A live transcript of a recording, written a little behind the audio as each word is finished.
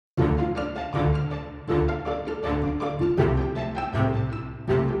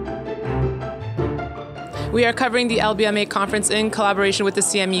We are covering the LBMA conference in collaboration with the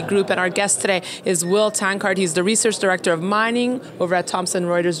CME Group, and our guest today is Will Tankard. He's the Research Director of Mining over at Thomson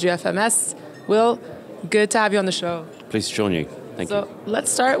Reuters GFMS. Will, good to have you on the show. Pleased to join you. Thank you. So let's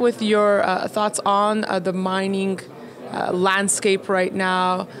start with your thoughts on the mining landscape right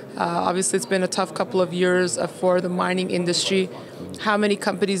now. Obviously, it's been a tough couple of years for the mining industry. How many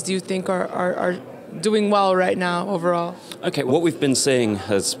companies do you think are doing well right now overall? Okay, what we've been seeing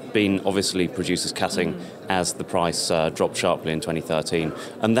has been obviously producers cutting as the price dropped sharply in 2013,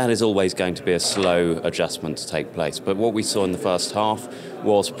 and that is always going to be a slow adjustment to take place. But what we saw in the first half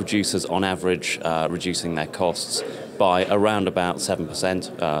was producers on average reducing their costs by around about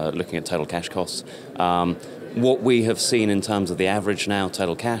 7%, looking at total cash costs. What we have seen in terms of the average now,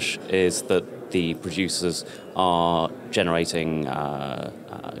 total cash, is that the producers are generating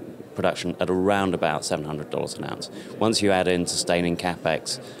production at around about $700 an ounce. Once you add in sustaining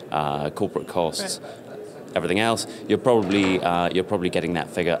capex, corporate costs, everything else, you're probably getting that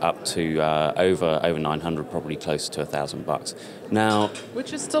figure up to over 900, probably close to $1,000. Now,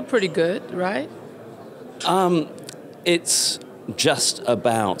 which is still pretty good, right? It's just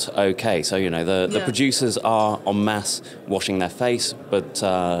about okay. So the producers are en masse washing their face, but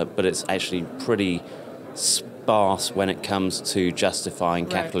it's actually pretty sparse when it comes to justifying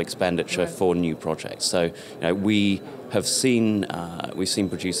capital expenditure for new projects. So we have seen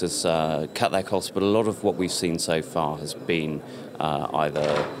producers cut their costs, but a lot of what we've seen so far has been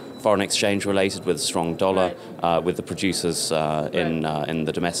either foreign exchange related with a strong dollar, with the producers in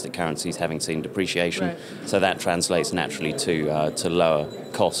the domestic currencies having seen depreciation. So that translates naturally to lower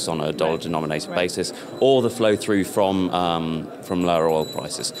costs on a dollar-denominated basis, or the flow through from lower oil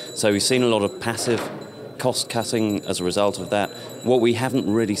prices. So we've seen a lot of passive cost cutting as a result of that. What we haven't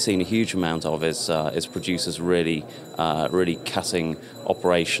really seen a huge amount of is producers really cutting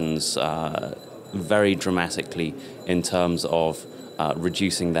operations very dramatically in terms of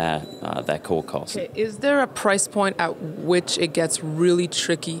reducing their core costs. Okay. Is there a price point at which it gets really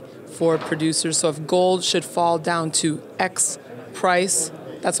tricky for producers? So if gold should fall down to X price,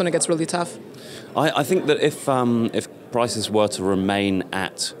 that's when it gets really tough? I think that if prices were to remain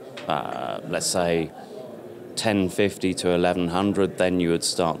at, let's say, 1050 to 1100, then you would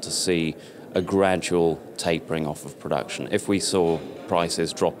start to see a gradual tapering off of production. If we saw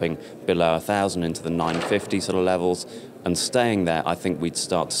prices dropping below 1000 into the 950 sort of levels and staying there, I think we'd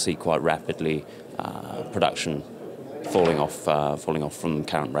start to see quite rapidly production falling off from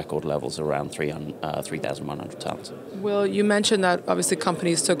current record levels around 3,100 tons. Well, you mentioned that obviously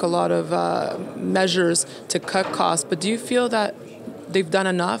companies took a lot of measures to cut costs, but do you feel that they've done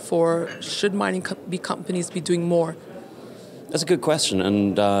enough, or should mining companies be doing more? That's a good question,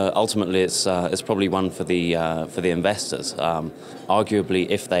 and ultimately it's probably one for the investors. Arguably,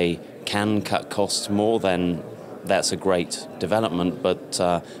 if they can cut costs more, then that's a great development, but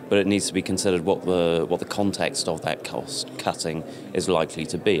it needs to be considered what the context of that cost cutting is likely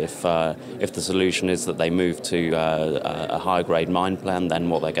to be. If the solution is that they move to a higher grade mine plan, then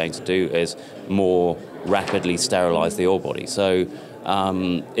what they're going to do is more rapidly sterilize the ore body. So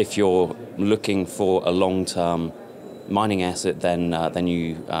if you're looking for a long-term mining asset, then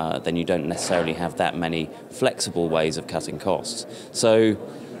you don't necessarily have that many flexible ways of cutting costs. So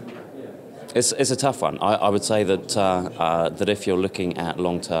it's a tough one. I would say that if you're looking at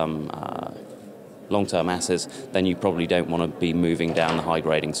long-term assets, then you probably don't want to be moving down the high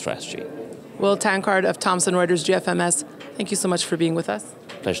grading strategy. Will Tankard of Thomson Reuters GFMS, thank you so much for being with us.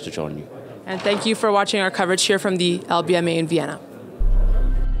 Pleasure to join you. And thank you for watching our coverage here from the LBMA in Vienna.